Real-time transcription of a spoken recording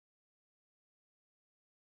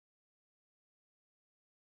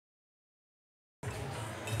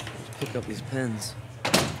Pick up these pens.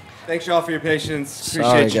 Thanks, y'all, for your patience.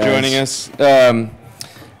 Sorry, Appreciate you guys. joining us.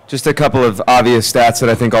 Just a couple of obvious stats that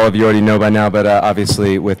I think all of you already know by now, but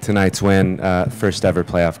obviously with tonight's win, first ever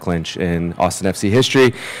playoff clinch in Austin FC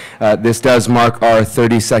history. This does mark our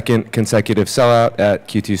 32nd consecutive sellout at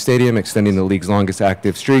Q2 Stadium, extending the league's longest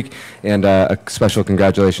active streak. And a special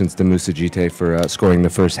congratulations to Moussa Djitté for scoring the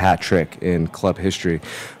first hat trick in club history.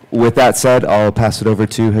 With that said, I'll pass it over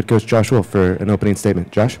to head coach Josh Wolff for an opening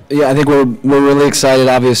statement. Josh? Yeah, I think we're really excited.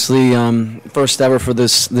 Obviously, first ever for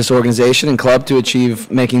this organization and club to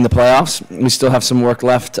achieve making the playoffs. We still have some work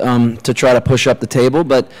left to try to push up the table,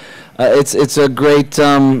 but it's a great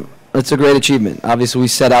achievement. Obviously, we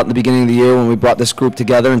set out in the beginning of the year when we brought this group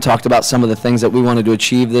together and talked about some of the things that we wanted to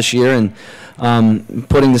achieve this year, and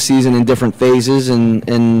putting the season in different phases.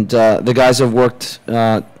 And the guys have worked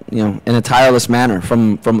in a tireless manner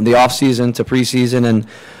from the off season to preseason, and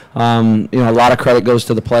a lot of credit goes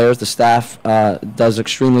to the players. The staff does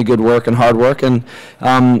extremely good work and hard work, and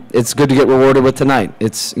it's good to get rewarded with tonight.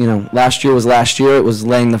 It's last year was last year. It was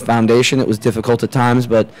laying the foundation. It was difficult at times,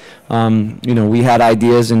 but we had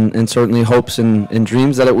ideas and certainly hopes and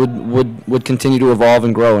dreams that it would continue to evolve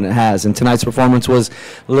and grow, and it has. And tonight's performance was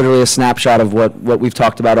literally a snapshot of what we've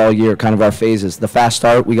talked about all year, kind of our phases. The fast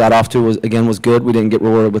start we got off to was good. We didn't get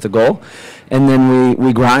rewarded with a goal. And then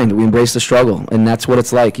we grind, we embrace the struggle, and that's what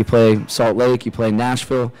it's like. You play Salt Lake, you play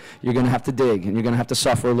Nashville, you're going to have to dig, and you're going to have to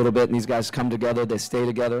suffer a little bit, and these guys come together, they stay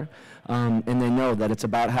together, and they know that it's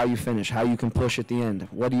about how you finish, how you can push at the end.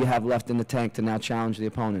 What do you have left in the tank to now challenge the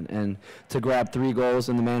opponent? And to grab 3 goals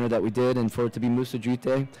in the manner that we did, and for it to be Moussa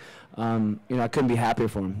Djitté, I couldn't be happier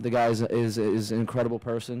for him. The guy is an incredible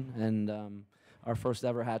person, and our first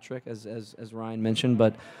ever hat trick, as Ryan mentioned,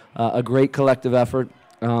 but a great collective effort.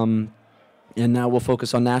 And now we'll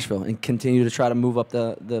focus on Nashville and continue to try to move up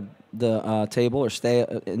the table or stay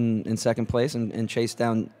in second place and chase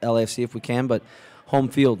down LAFC if we can. But home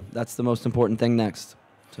field, that's the most important thing next.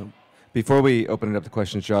 So, Before we open it up to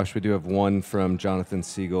questions, Josh, we do have one from Jonathan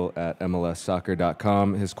Siegel at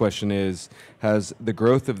MLSsoccer.com. His question is, has the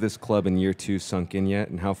growth of this club in year 2 sunk in yet,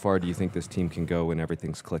 and how far do you think this team can go when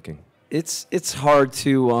everything's clicking? It's hard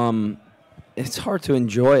to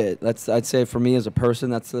enjoy it. I'd say for me as a person,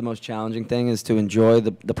 that's the most challenging thing, is to enjoy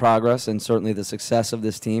the progress and certainly the success of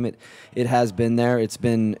this team. It has been there. It's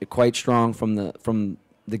been quite strong from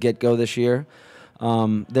the get-go this year.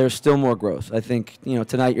 There's still more growth. I think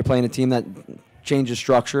tonight you're playing a team that changes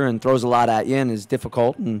structure and throws a lot at you and is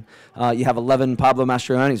difficult. And you have 11 Pablo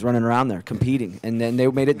Mastroiannis running around there competing, and then they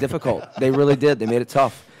made it difficult. They really did. They made it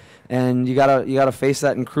tough. And you gotta face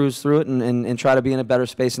that and cruise through it and try to be in a better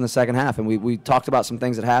space in the second half. And we talked about some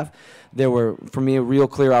things that have. There were, for me, a real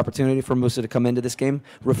clear opportunity for Moussa to come into this game,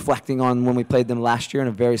 reflecting on when we played them last year in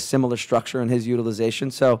a very similar structure in his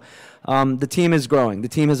utilization. So the team is growing. The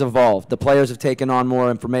team has evolved. The players have taken on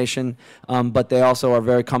more information, but they also are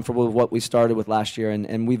very comfortable with what we started with last year,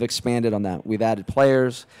 and we've expanded on that. We've added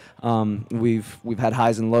players. We've had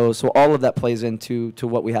highs and lows. So all of that plays into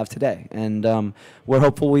what we have today. And we're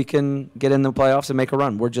hopeful we can get in the playoffs and make a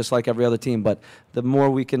run. We're just like every other team, but the more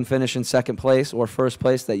we can finish in second place or first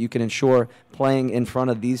place that you can ensure playing in front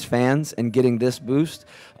of these fans and getting this boost,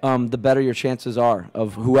 the better your chances are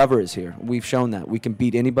of whoever is here. We've shown that. We can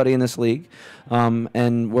beat anybody in this league,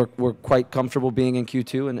 and we're quite comfortable being in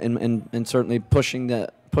Q2 and certainly pushing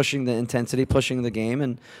the intensity, pushing the game,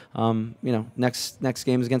 and next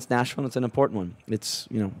game is against Nashville, and it's an important one. It's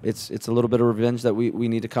a little bit of revenge that we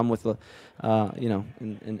need to come with,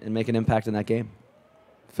 and make an impact in that game.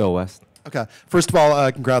 Phil West. Okay. First of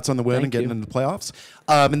all, congrats on the win Thank and getting you. into the playoffs.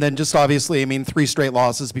 And then just obviously, 3 straight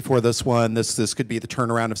losses before this one. This could be the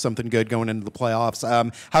turnaround of something good going into the playoffs.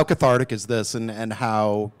 How cathartic is this, and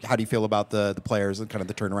how do you feel about the players and kind of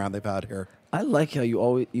the turnaround they've had here? I like how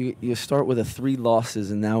you start with 3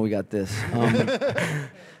 losses and now we got this.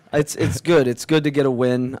 It's good. It's good to get a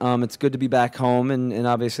win. It's good to be back home and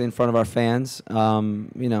obviously in front of our fans.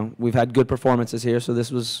 We've had good performances here, so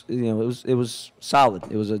this was it was solid.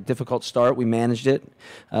 It was a difficult start. We managed it.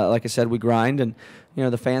 Like I said, we grind, and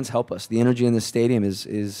the fans help us. The energy in the stadium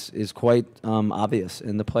is quite obvious,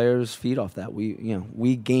 and the players feed off that.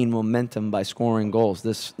 We gain momentum by scoring goals.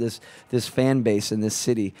 This fan base in this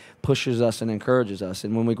city pushes us and encourages us,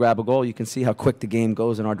 and when we grab a goal, you can see how quick the game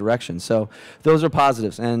goes in our direction. So those are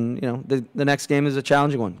positives, and the next game is a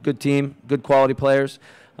challenging one. Good team, good quality players.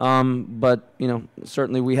 But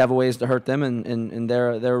certainly we have a ways to hurt them, and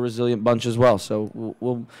they're a resilient bunch as well. So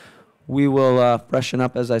we will freshen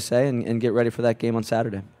up, as I say, and get ready for that game on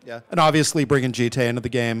Saturday. Yeah, and obviously bringing Djitté into the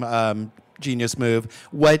game, genius move.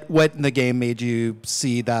 What in the game made you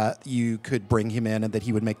see that you could bring him in and that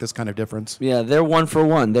he would make this kind of difference? Yeah, they're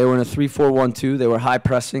 1-for-1. They were in a 3-4-1-2. They were high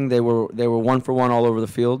pressing. They were 1-for-1 all over the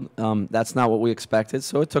field. That's not what we expected.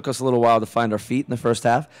 So it took us a little while to find our feet in the first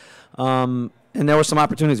half. And there were some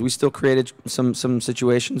opportunities. We still created some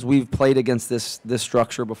situations. We've played against this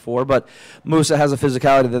structure before, but Musa has a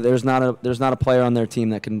physicality that there's not a player on their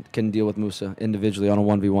team that can deal with Musa individually on a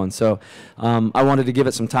 1v1. So I wanted to give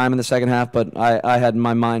it some time in the second half, but I had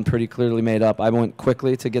my mind pretty clearly made up. I went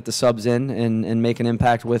quickly to get the subs in and make an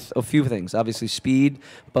impact with a few things. Obviously speed,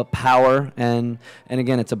 but power, and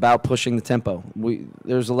again, it's about pushing the tempo.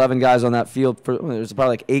 There's 11 guys on that field. There's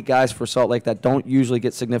probably like 8 guys for Salt Lake that don't usually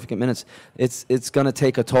get significant minutes. It's going to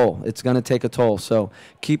take a toll. It's going to take a toll. So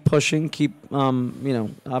keep pushing. Keep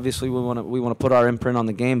obviously we want to put our imprint on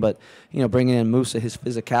the game, but bringing in Musa, his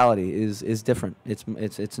physicality is different.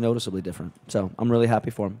 It's noticeably different. So I'm really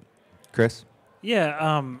happy for him. Chris?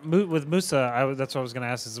 Yeah, with Musa, that's what I was going to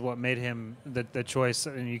ask, is what made him the choice,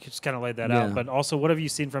 and you just kind of laid that out. But also, what have you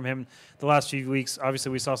seen from him the last few weeks?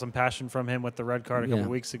 Obviously, we saw some passion from him with the red card a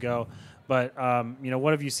couple weeks ago. But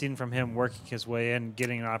what have you seen from him working his way in,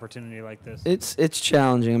 getting an opportunity like this? It's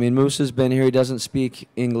challenging. I mean, Musa's been here. He doesn't speak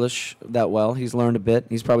English that well. He's learned a bit.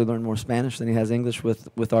 He's probably learned more Spanish than he has English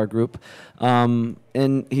with our group.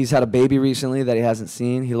 And he's had a baby recently that he hasn't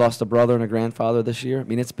seen. He lost a brother and a grandfather this year. I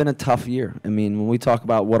mean, it's been a tough year. I mean, when we talk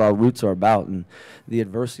about what our roots are about and the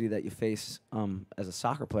adversity that you face as a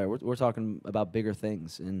soccer player, we're talking about bigger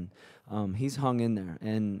things. And he's hung in there.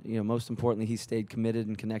 And, most importantly, he stayed committed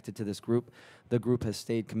and connected to this group. The group has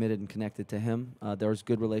stayed committed and connected to him. There's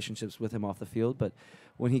good relationships with him off the field. But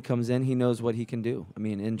when he comes in, he knows what he can do. I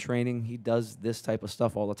mean, in training, he does this type of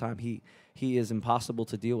stuff all the time. He is impossible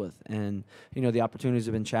to deal with. And, the opportunities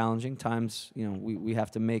have been challenging. Times, we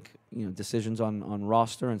have to make, decisions on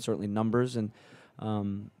roster and certainly numbers. And,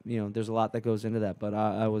 there's a lot that goes into that. But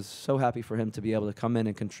I was so happy for him to be able to come in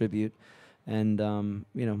and contribute. And,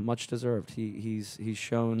 much deserved. He's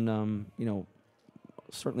shown,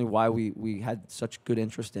 certainly why we had such good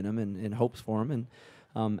interest in him and hopes for him.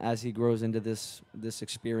 And as he grows into this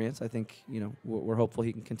experience, I think, we're hopeful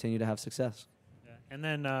he can continue to have success. And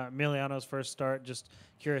then Emiliano's first start, just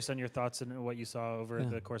curious on your thoughts and what you saw over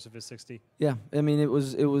the course of his 60. Yeah, I mean,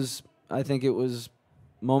 I think it was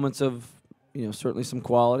moments of, certainly some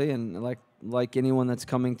quality, and like anyone that's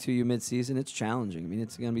coming to you mid-season, it's challenging. I mean,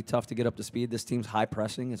 it's going to be tough to get up to speed. This team's high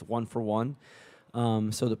pressing. It's 1-for-1.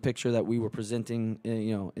 So the picture that we were presenting,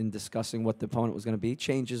 in discussing what the opponent was going to be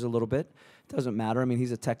changes a little bit. It doesn't matter. I mean,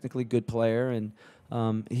 he's a technically good player, and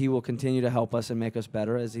he will continue to help us and make us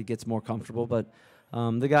better as he gets more comfortable. But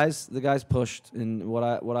the guys pushed, and what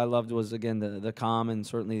I loved was, again, the calm and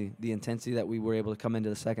certainly the intensity that we were able to come into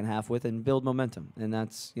the second half with and build momentum. And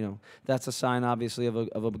that's a sign, obviously, of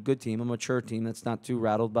a good team, a mature team that's not too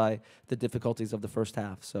rattled by the difficulties of the first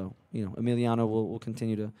half. So Emiliano will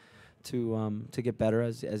continue to get better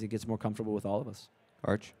as he gets more comfortable with all of us.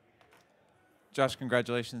 Arch? Josh,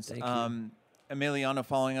 congratulations. Thank you. Emiliano,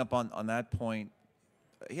 following up on that point,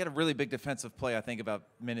 he had a really big defensive play, I think, about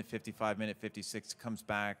minute 55, minute 56, comes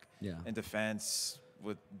back in defense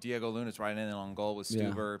with Diego Lunas right in on goal with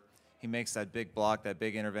Stuber. He makes that big block, that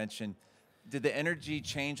big intervention. Did the energy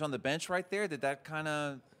change on the bench right there? Did that kind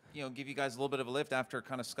of, give you guys a little bit of a lift after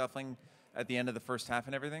kind of scuffling at the end of the first half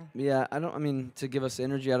and everything? Yeah, I mean, to give us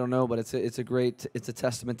energy, I don't know, but it's a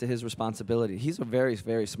testament to his responsibility. He's a very,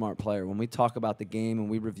 very smart player. When we talk about the game and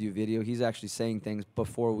we review video, he's actually saying things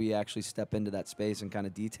before we actually step into that space and kind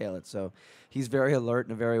of detail it. So he's very alert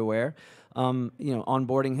and very aware.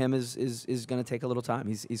 Onboarding him is going to take a little time.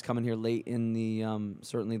 He's coming here late in the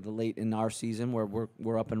certainly late in our season where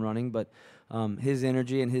we're up and running, but his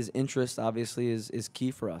energy and his interest obviously is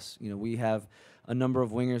key for us. We have a number of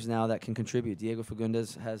wingers now that can contribute. Diego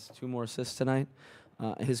Fagundes has 2 more assists tonight.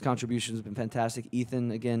 His contribution has been fantastic. Ethan,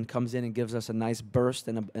 again, comes in and gives us a nice burst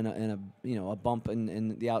and a bump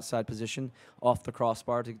in the outside position off the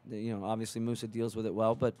crossbar. Obviously Musa deals with it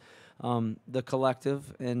well, but the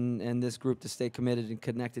collective and this group to stay committed and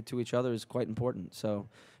connected to each other is quite important. So,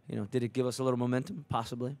 did it give us a little momentum?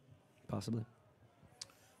 Possibly.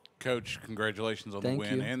 Coach, congratulations on the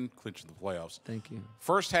win and clinching the playoffs. Thank you.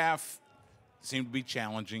 First half seemed to be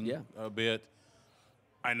challenging a bit.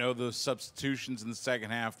 I know the substitutions in the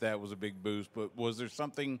second half, that was a big boost, but was there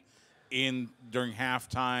something during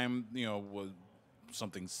halftime, was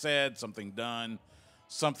something said, something done,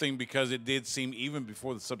 something, because it did seem even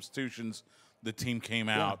before the substitutions, the team came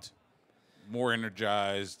out more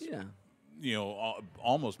energized,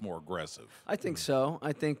 almost more aggressive. I think so.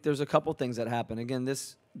 I think there's a couple things that happen. Again,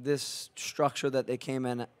 this this structure that they came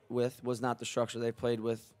in with was not the structure they played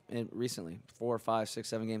with recently, 4, 5, 6,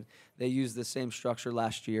 7 games. They used the same structure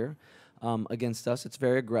last year against us. It's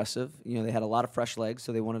very aggressive. You know, they had a lot of fresh legs,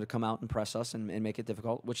 so they wanted to come out and press us and make it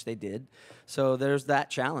difficult, which they did. So there's that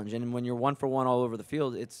challenge. And when you're 1-for-1 all over the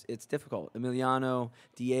field, it's difficult. Emiliano,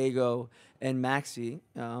 Diego, and Maxi,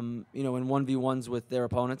 you know, in 1v1s with their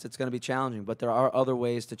opponents, it's going to be challenging. But there are other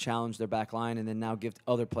ways to challenge their back line and then now give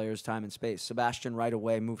other players time and space. Sebastian right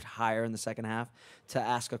away moved higher in the second half to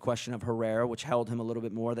ask a question of Herrera, which held him a little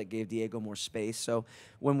bit more, that gave Diego more space. So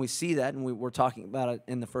when we see that, and we're talking about it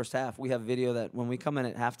in the first half, we have video that when we come in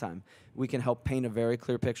at halftime, we can help paint a very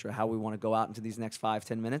clear picture of how we want to go out into these next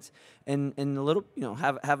 5-10 minutes and a little, you know,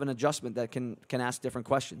 have an adjustment that can ask different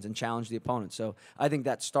questions and challenge the opponent. So I think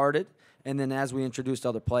that started. And then as we introduced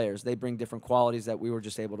other players, they bring different qualities that we were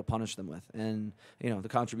just able to punish them with. And, you know, the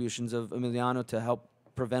contributions of Emiliano to help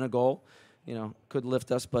prevent a goal, you know, could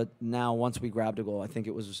lift us. But now once we grabbed a goal, I think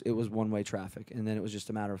it was one-way traffic. And then it was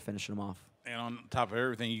just a matter of finishing them off. And on top of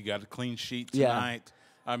everything, you got a clean sheet Yeah. tonight.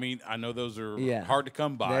 I mean, I know those are Yeah. hard to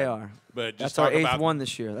come by. They are. But just That's our talk eighth about one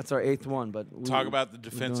this year. That's our 8th one. But talk about the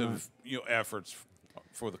defensive efforts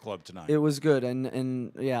for the club tonight. It was good,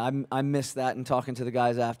 and yeah, I missed that in talking to the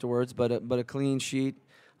guys afterwards. But a clean sheet.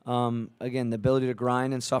 Again, the ability to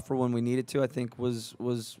grind and suffer when we needed to, I think, was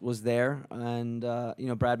there. And you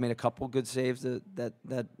know, Brad made a couple good saves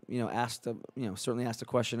that you know certainly asked a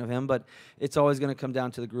question of him. But it's always going to come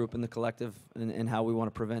down to the group and the collective and how we want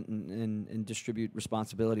to prevent and distribute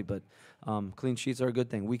responsibility. But clean sheets are a good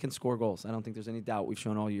thing. We can score goals. I don't think there's any doubt. We've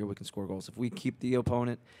shown all year we can score goals. If we keep the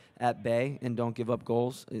opponent at bay and don't give up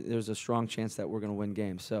goals, there's a strong chance that we're going to win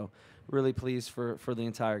games. So really pleased for the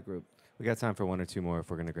entire group. We got time for one or two more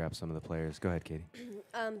if we're going to grab some of the players. Go ahead, Katie.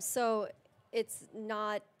 So it's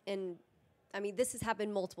not I mean, this has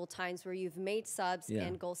happened multiple times where you've made subs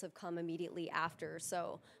and goals have come immediately after.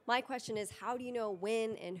 So my question is, how do you know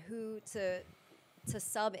when and who to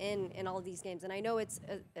sub in all of these games? And I know it's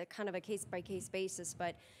a kind of a case-by-case basis,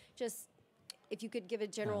 but just if you could give a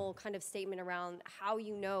general kind of statement around how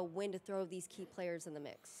you know when to throw these key players in the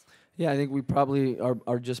mix. Yeah, I think we probably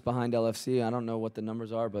are just behind LFC. I don't know what the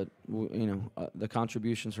numbers are, but you know, the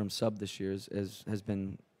contributions from sub this year has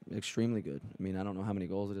been extremely good. I mean, I don't know how many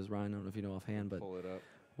goals it is, Ryan. I don't know if you know offhand, but pull it up.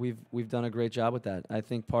 We've done a great job with that. I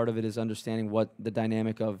think part of it is understanding what the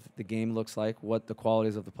dynamic of the game looks like, what the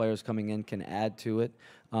qualities of the players coming in can add to it.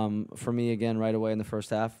 For me, again, right away in the first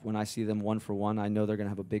half, when I see them 1-for-1, I know they're going to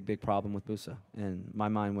have a big problem with Busa. And my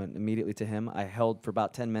mind went immediately to him. I held for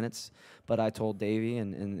about 10 minutes, but I told Davey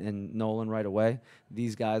and Nolan right away,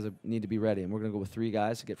 these guys need to be ready. And we're going to go with 3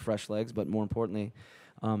 guys to get fresh legs, but more importantly,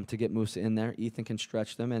 to get Musa in there. Ethan can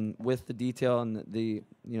stretch them. And with the detail and the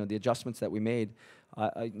adjustments that we made,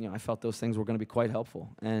 I felt those things were going to be quite helpful,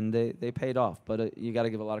 and they paid off. But you got to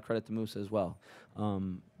give a lot of credit to Musa as well.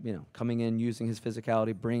 Coming in, using his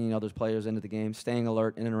physicality, bringing other players into the game, staying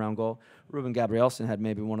alert in and around goal. Ruben Gabrielson had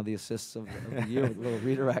maybe one of the assists of the year with a little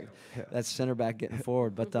redirect. That's center back getting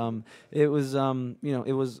forward. But it was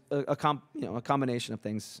a combination of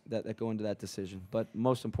things that go into that decision. But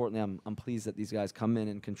most importantly, I'm pleased that these guys come in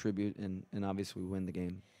and contribute, and obviously we win the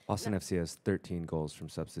game. Austin FC has 13 goals from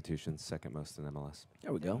substitutions, second most in MLS.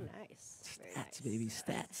 There we go. Oh, nice. Stats, baby,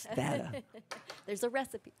 stats, data. There's a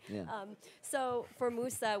recipe. Yeah. So for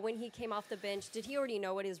Musa, when he came off the bench, did he already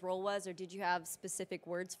know what his role was, or did you have specific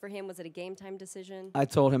words for him? Was it a game time decision? I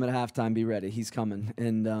told him at halftime, be ready. He's coming,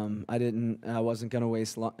 and I wasn't going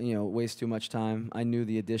to waste too much time. I knew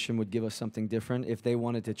the addition would give us something different. If they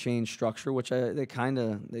wanted to change structure, which they kind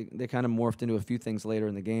of morphed into a few things later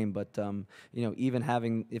in the game, but even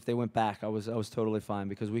having, if they went back, I was totally fine,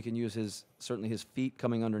 because we can use certainly his feet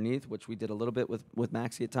coming underneath, which we did a little bit with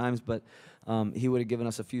Maxi at times, but he would have given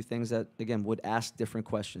us a few things that, again, would ask different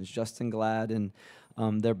questions. Justin Glad and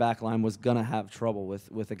their back line was going to have trouble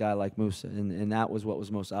with a guy like Musa, and that was what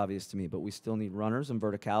was most obvious to me. But we still need runners and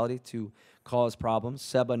verticality to cause problems.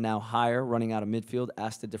 Seba now higher, running out of midfield,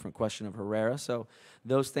 asked a different question of Herrera. So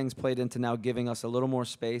those things played into now giving us a little more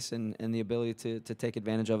space and the ability to take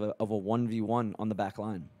advantage of a 1v1 on the back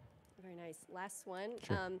line. Very nice. Last one.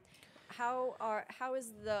 Sure. How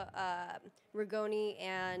is the Rigoni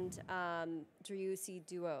and Driussi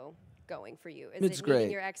duo going for you? Is It's it great.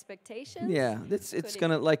 meeting your expectations? Yeah, it's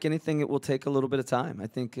gonna, like anything, it will take a little bit of time. I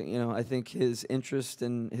think his interest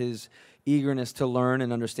and his eagerness to learn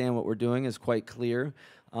and understand what we're doing is quite clear.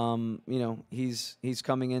 He's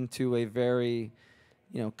coming into a very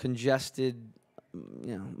congested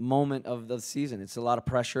moment of the season. It's a lot of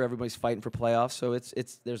pressure. Everybody's fighting for playoffs, so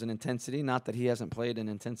there's an intensity. Not that he hasn't played in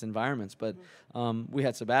intense environments, but we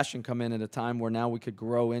had Sebastian come in at a time where now we could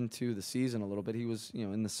grow into the season a little bit. He was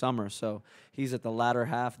in the summer, so he's at the latter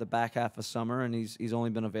half, the back half of summer, and he's only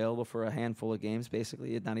been available for a handful of games,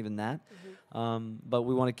 basically, not even that. But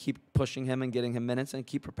we want to keep pushing him and getting him minutes and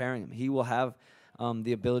keep preparing him. He will have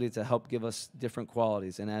the ability to help give us different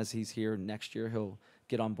qualities, and as he's here next year, he'll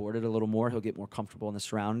get onboarded a little more. He'll get more comfortable in the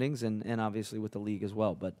surroundings and obviously with the league as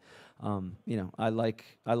well. But I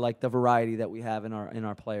like the variety that we have in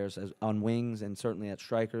our players on wings and certainly at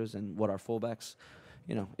strikers and what our fullbacks.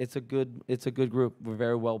 It's a good group. We're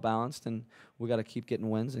very well balanced, and we got to keep getting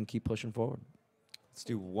wins and keep pushing forward. Let's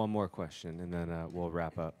do one more question and then we'll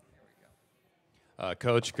wrap up.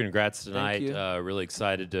 Coach, congrats tonight. Really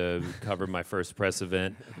excited to cover my first press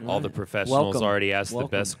event. All the professionals already asked the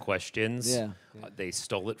best questions. Yeah. They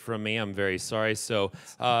stole it from me. I'm very sorry. So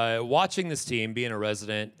watching this team, being a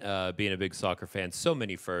resident, being a big soccer fan, so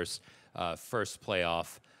many first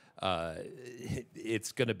playoff,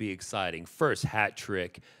 it's going to be exciting. First hat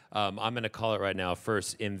trick. I'm going to call it right now,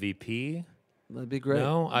 first MVP. That'd be great.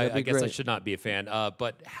 No, I guess I should not be a fan.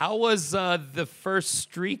 But how was the first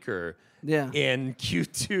streaker? Yeah. In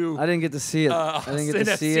Q2, I didn't get to see it. I didn't get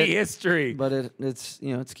to see it. History, but it's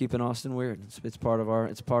it's keeping Austin weird. It's part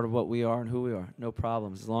of what we are and who we are. No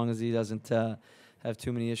problems as long as he doesn't have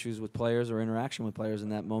too many issues with players or interaction with players in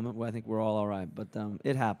that moment. Well, I think we're all right. But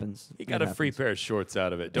it happens. He got a free pair of shorts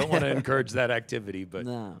out of it. Don't want to encourage that activity, but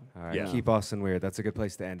no. All right, keep Austin weird. That's a good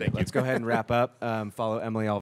place to end it. Thank you. Let's go ahead and wrap up. Follow Emily all